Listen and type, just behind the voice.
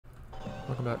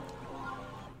Welcome back.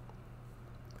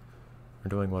 We're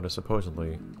doing what is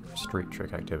supposedly street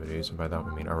trick activities, and by that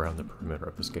we mean around the perimeter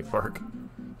of the skate park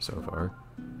so far.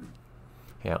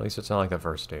 Yeah, at least it's not like the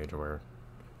first stage where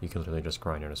you can literally just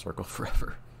grind in a circle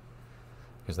forever.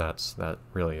 Because that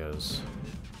really is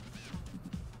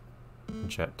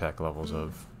jet tech levels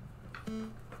of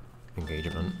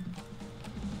engagement.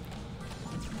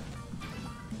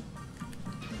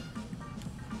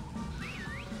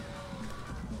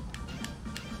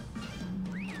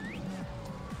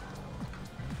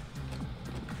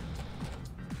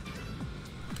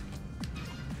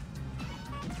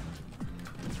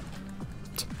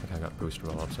 I got boosted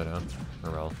while upside down.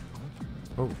 Or well.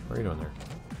 Oh, what are you doing there?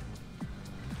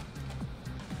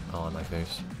 All on my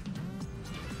face.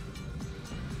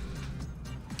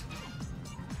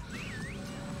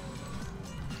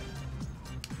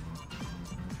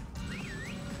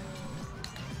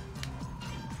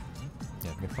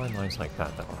 Yeah, if you can find lines like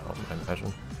that, that will help, I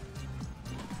imagine.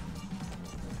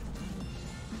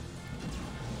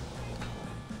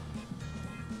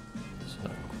 It's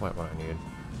not quite what I need.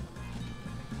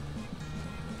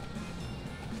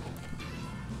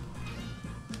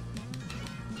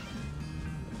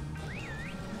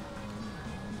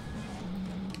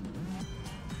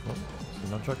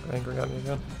 Nunchuck angry at me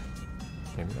again?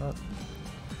 Maybe not.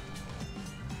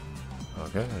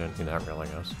 Okay, I didn't see that real, I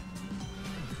guess.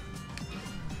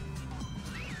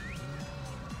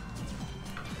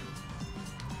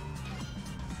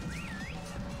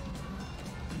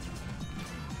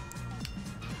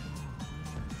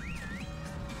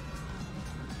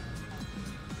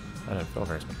 I didn't feel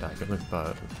very spectacular,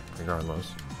 but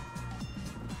regardless.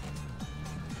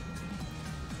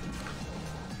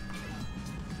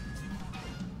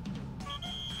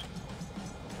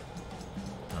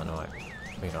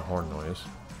 Made a horn noise.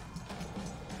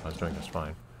 I was doing just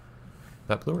fine.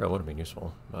 That blue rail would have been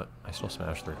useful, but I still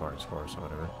smashed 3 hard scores, so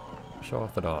whatever. Show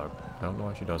off the dog. I don't know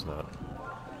why she does that.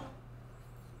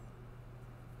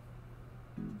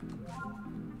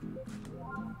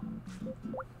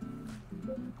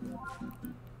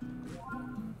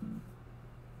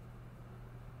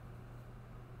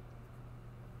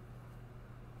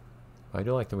 I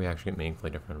do like that we actually get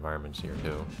meaningfully different environments here,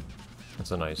 too.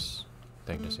 That's a nice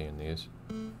thing to see in these.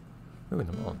 Ooh, in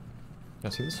the mall. Yeah,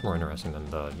 see, this is more interesting than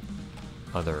the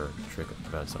other trick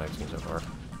events that I've seen so far.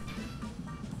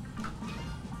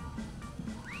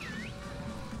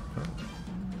 Oh.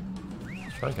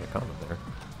 Let's try to get a combo there.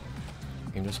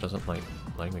 The game just doesn't like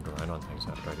letting me grind on things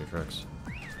after I do tricks.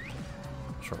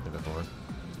 Shortly before.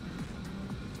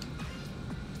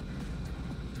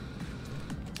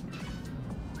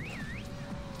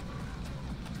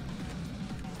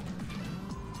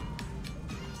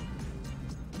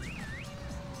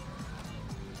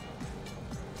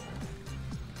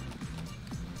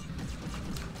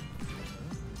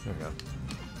 There we go.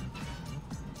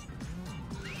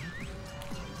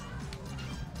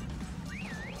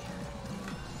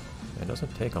 It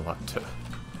doesn't take a lot to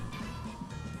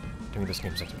meet this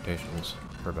game's expectations,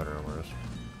 for better or worse.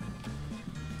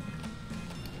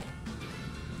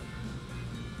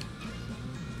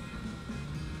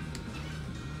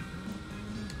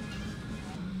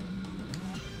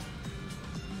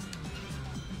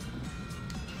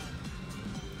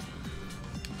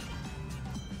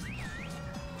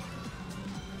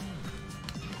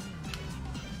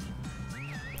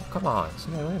 Come on,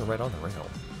 see, I landed right on the rail.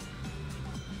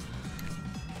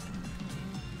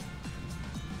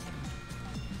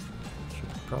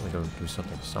 Should probably go do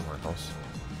something somewhere else.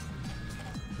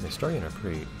 And they start in a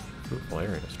pretty fruitful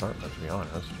area to start with, to be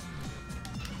honest.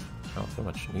 I don't feel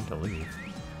much need to leave.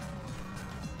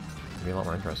 It'd be a lot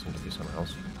more interesting to be somewhere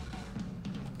else.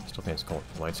 Still think it's cool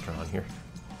with the lights turn on here.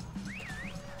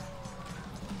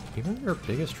 Even your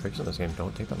biggest tricks in this game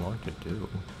don't take that long to do.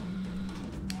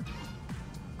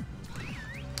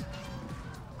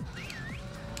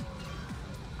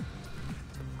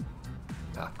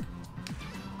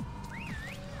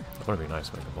 That would be nice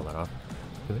if I could pull that off.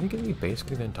 Did they give me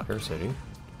basically the entire city?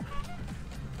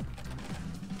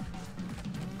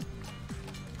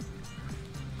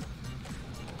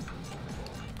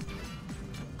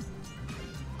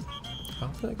 I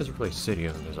don't feel like there's really a city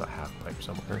and then there's a half pipe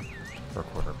somewhere. Or a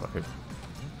quarter pipe.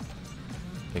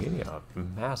 They gave me a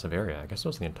massive area. I guess it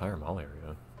was the entire mall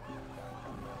area.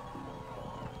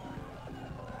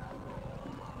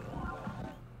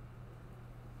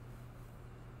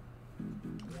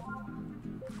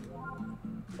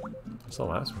 What's the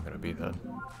last one gonna be then?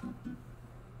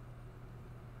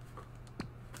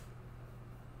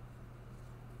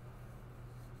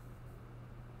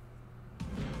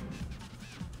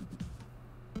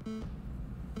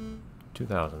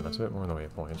 2,000, that's a bit more in the way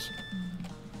of points.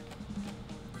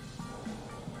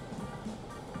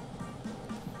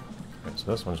 Alright,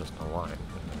 so this one's just a line.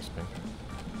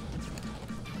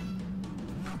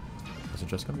 Is it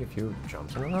just gonna be a few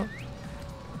jumps in a row?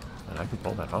 And I can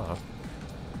pull that off.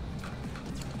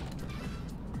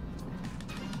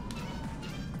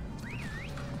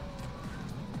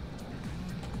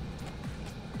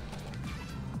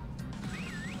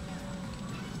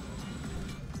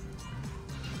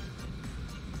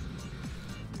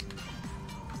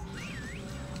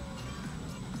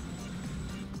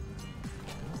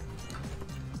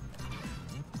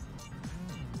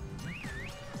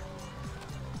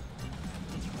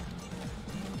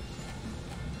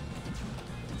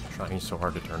 Trying so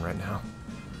hard to turn right now.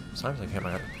 Sometimes I can't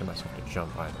get myself to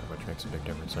jump either, which makes a big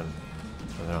difference in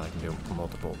whether I can do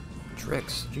multiple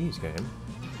tricks. Jeez, game.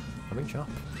 Let me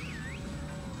jump.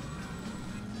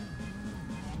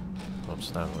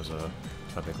 Oops, that was a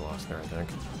big loss there, I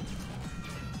think.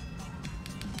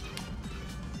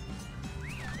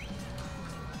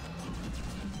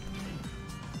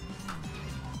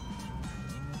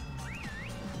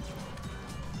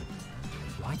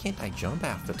 Why can't I jump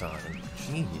half the time?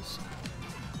 Jeez.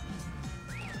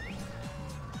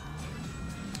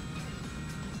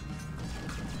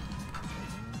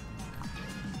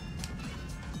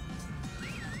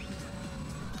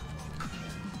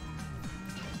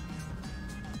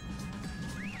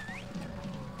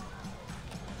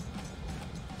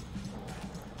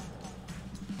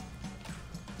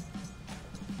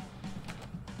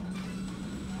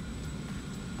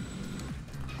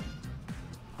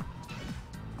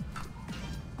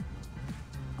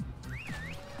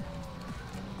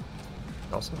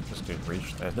 Also, just to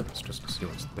reach the end of this, just to see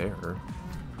what's there.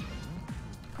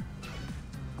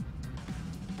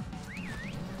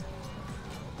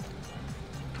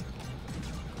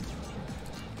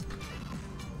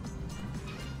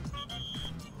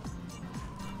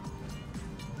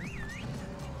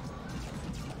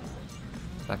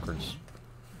 Backwards.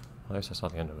 At least I saw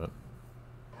the end of it.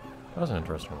 That was an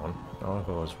interesting one. I don't know if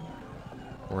it was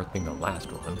worth being the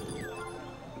last one.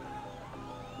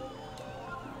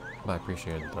 But I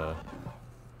appreciated the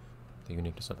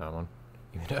uniqueness of that one.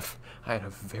 Even if I had a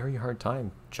very hard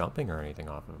time jumping or anything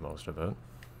off of most of it.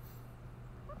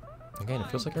 Again,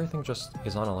 it feels like everything just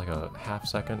is on like a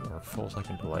half-second or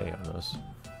full-second delay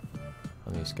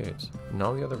on these skates.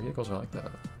 None of the other vehicles are like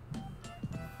that.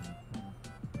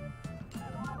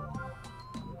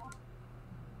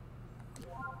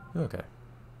 Okay.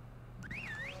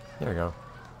 There we go.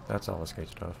 That's all the skate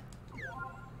stuff.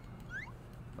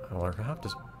 Well, I have to...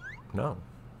 No.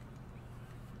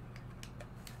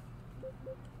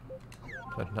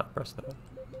 I did not press that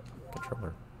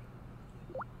controller.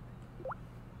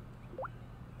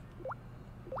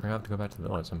 We're gonna have to go back to the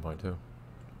mill at some point too.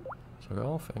 So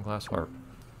golf and glass harp.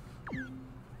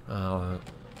 We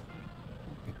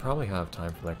probably have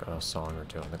time for like a song or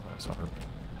two on the glass harp,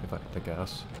 if I had to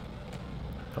guess.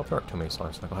 I hope there aren't too many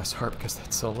songs on the glass harp because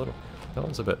that's so little. That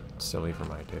one's a bit silly for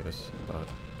my taste, but.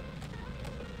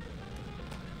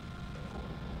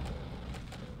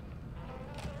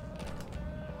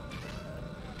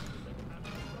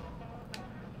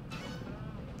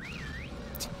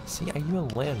 See, I even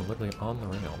land literally on the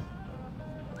rail.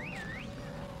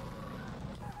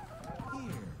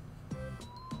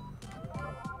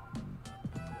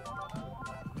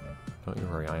 Don't you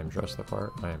worry, I am just the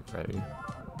part. I am ready.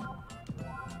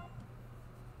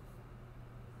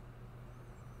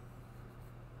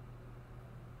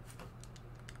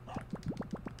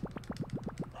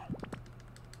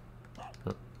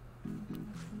 Oh.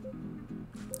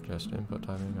 Just input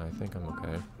timing, I think I'm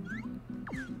okay.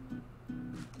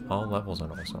 All levels on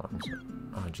all songs.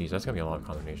 Oh geez, that's gonna be a lot of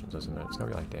combinations, isn't it? It's gonna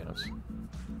be like dance.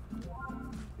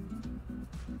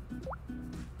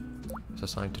 It's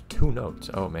assigned to 2 notes.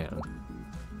 Oh man.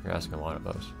 You're asking a lot of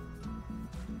those.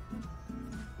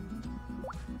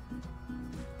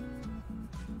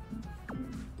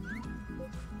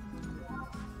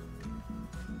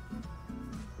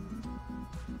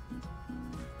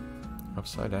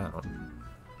 Upside down.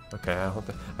 Okay,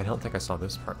 I don't think I saw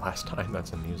this part last time.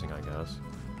 That's amusing, I guess.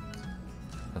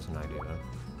 That's an idea.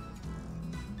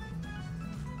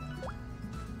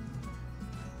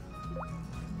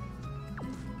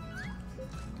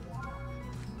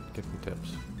 Give me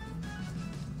tips.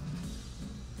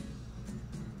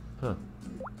 Huh.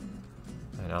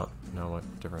 I don't know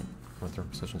what different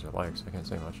positions are like, so I can't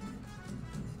say much.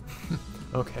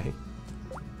 Okay.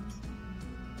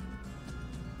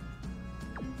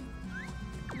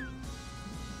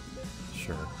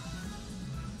 Sure.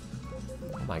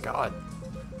 Oh my god.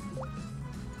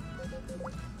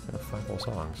 I have 5 whole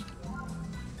songs.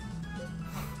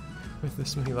 With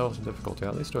this many levels of difficulty,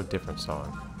 at least do a different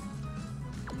song.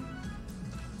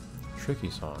 Tricky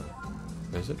song.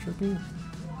 Is it tricky?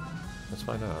 Let's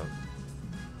find out.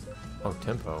 Oh,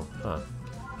 tempo. Huh.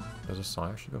 Does a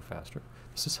song actually go faster?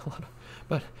 This is a lot of...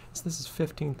 But this is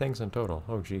 15 things in total.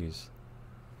 Oh, jeez.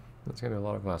 That's gonna be a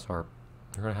lot of glass harp.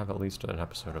 We're gonna have at least an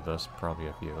episode of this. Probably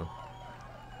a few.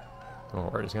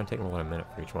 Or it's gonna take more than a minute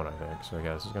for each one, I think. So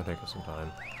yeah, this is gonna take us some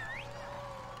time.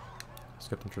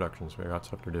 Skip introductions. We got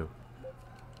stuff to do.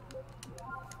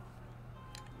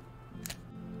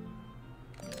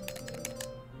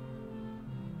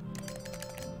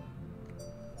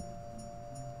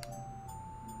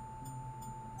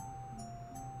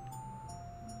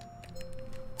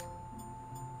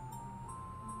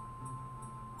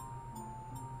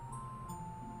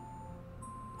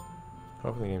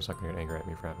 Hopefully the game's not gonna get angry at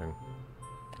me for having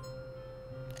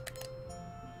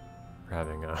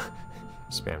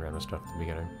spam random stuff at the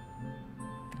beginning.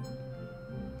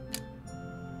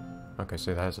 Okay,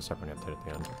 so that has a separate update at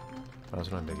the end. That was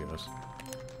unambiguous.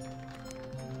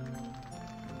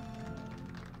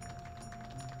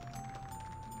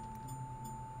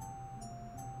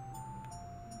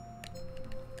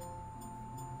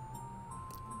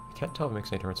 I can't tell if it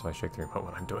makes any difference if I shake the remote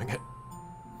when I'm doing it.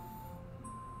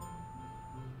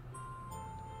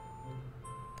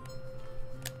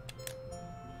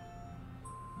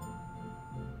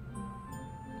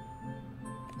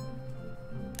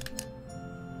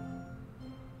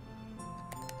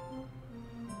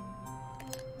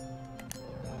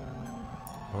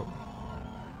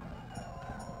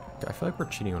 I feel like we're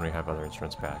cheating when we have other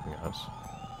instruments backing us.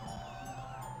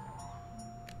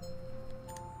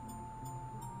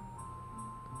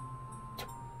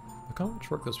 Look how much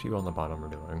work those people on the bottom are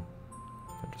doing.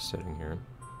 They're just sitting here.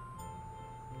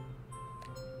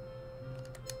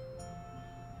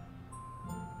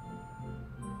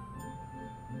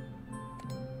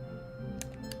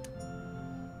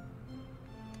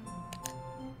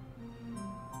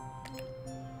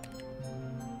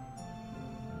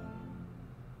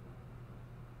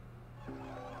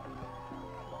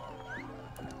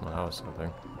 Well, that was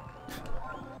something.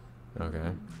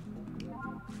 Okay.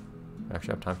 I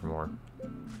actually have time for more.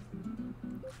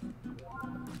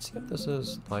 Let's see what this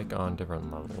is like on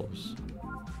different levels.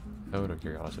 Out of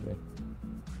curiosity.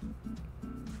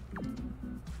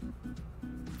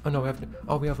 Oh no,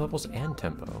 we have levels and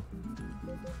tempo.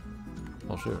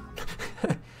 Well, shoot.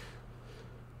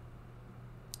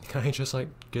 Can I just like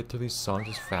get through these songs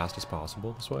as fast as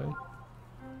possible this way?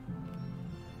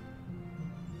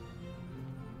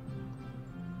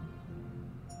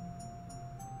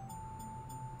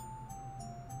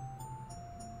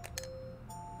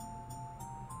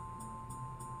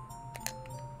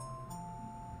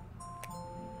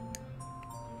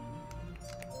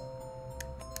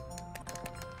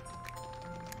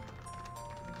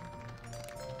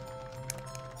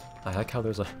 I like how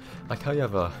there's like how you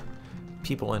have a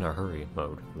people in a hurry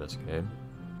mode for this game.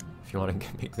 If you want to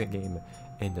make the game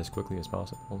end as quickly as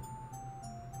possible.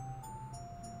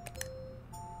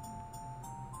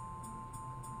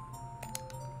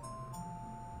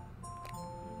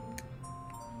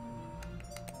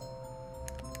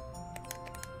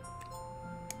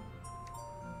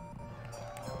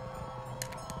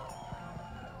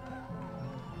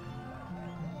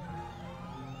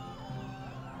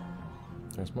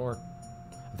 There's more.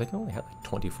 I think I only had like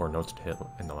 24 notes to hit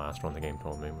in the last one the game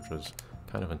told me, which was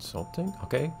kind of insulting.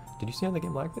 Okay, did you see how the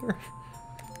game lagged there?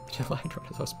 It lagged right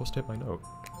as I was supposed to hit my note.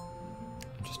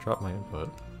 I just dropped my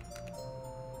input.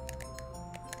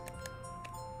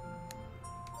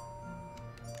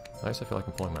 Nice, I feel like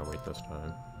I'm pulling my weight this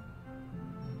time.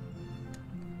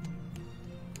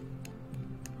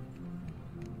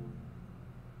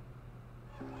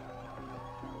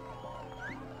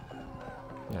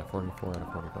 Yeah, 44 out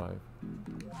of 45.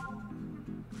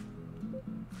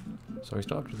 So we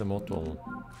still have to do the multiple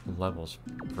levels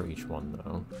for each one,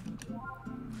 though.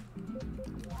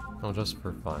 Oh, just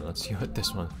for fun, let's see what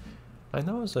this one... I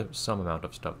know there's some amount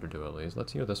of stuff to do at least.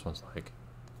 Let's see what this one's like.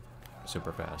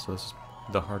 Super fast. So this is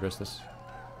the hardest this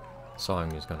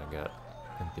song is gonna get,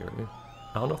 in theory.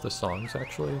 I don't know if the songs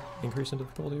actually increase in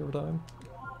difficulty over time.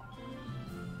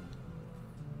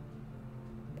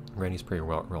 Randy's pretty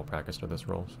well practiced at this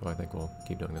role, so I think we'll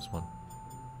keep doing this one.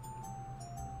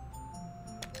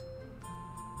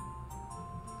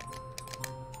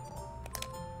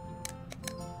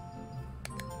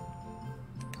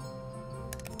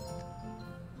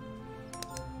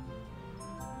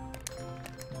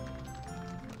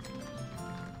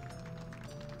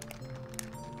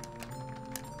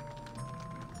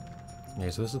 Yeah,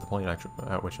 so this is the point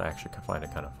at which I actually find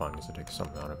it kind of fun, because it takes some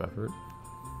amount of effort.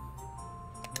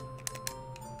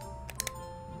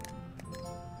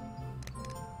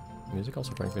 Music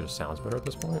also, frankly, just sounds better at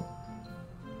this point.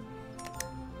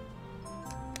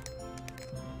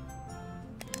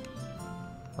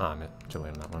 Ah, I'm too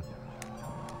late on that one.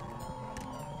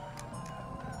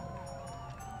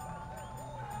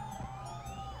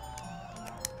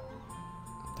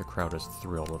 The crowd is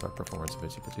thrilled with our performance of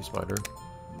Itsy Bitsy Spider.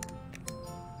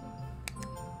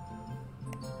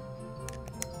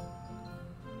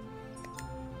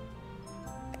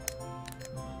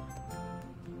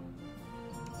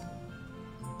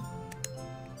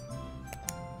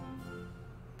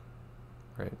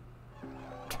 Great.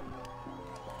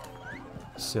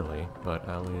 Silly, but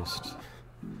at least...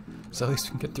 So at least we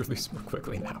can get through these more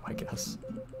quickly now, I guess.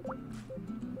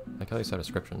 Like how these have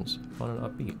descriptions. Fun and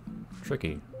upbeat.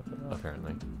 Tricky,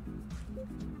 apparently.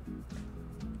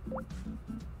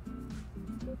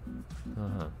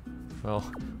 Uh-huh.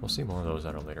 Well, we'll see more of those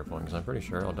at a later point, because I'm pretty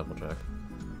sure I'll double check.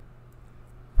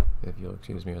 If you'll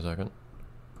excuse me a second.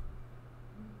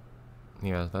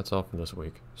 Yeah, that's all for this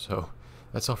week. So,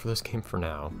 that's all for this game for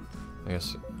now. I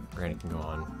guess Granny can go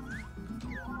on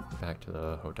back to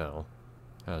the hotel,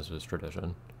 as is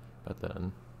tradition. But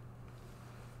then,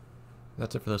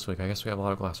 that's it for this week. I guess we have a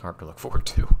lot of Glass Harp to look forward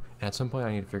to. And at some point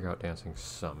I need to figure out dancing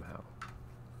somehow.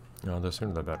 No, the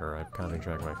sooner the better. I've kind of been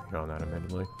dragging my feet on that,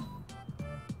 admittedly.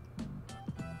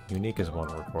 Unique is one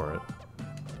word for it.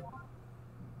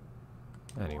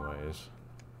 Anyways.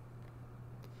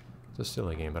 It's a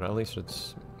silly game, but at least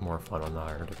it's more fun on the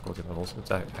higher difficulty levels.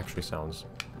 It actually sounds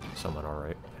somewhat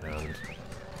alright, and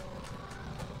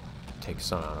takes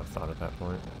some amount of thought at that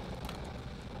point.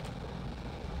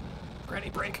 Granny,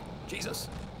 break! Jesus!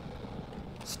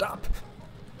 Stop!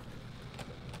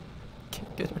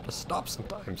 Can't get her to stop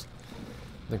sometimes.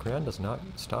 The Gran does not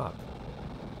stop.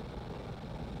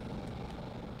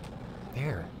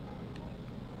 There.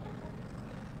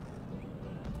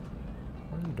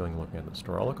 What are you doing looking at the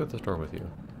store? I'll look at the store with you.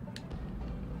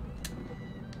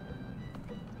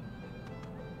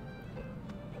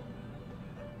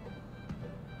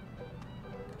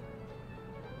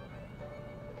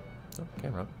 Oh,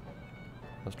 camera.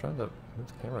 I was trying to move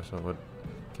the camera so it would...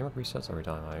 Camera resets every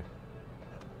time I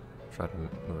try to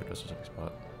move it just a specific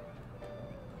spot.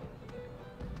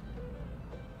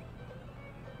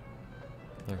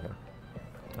 There we go.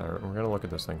 Alright, we're gonna look at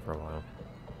this thing for a while.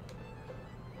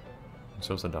 And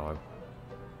so's the dog.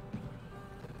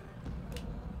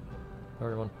 Hi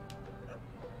everyone.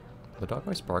 The dog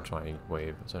always barks when I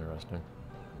wave, it's interesting.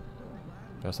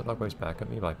 I guess the dog waves back at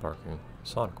me by barking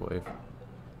Sonic Wave.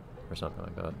 Or something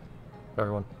like that. Bye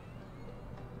everyone.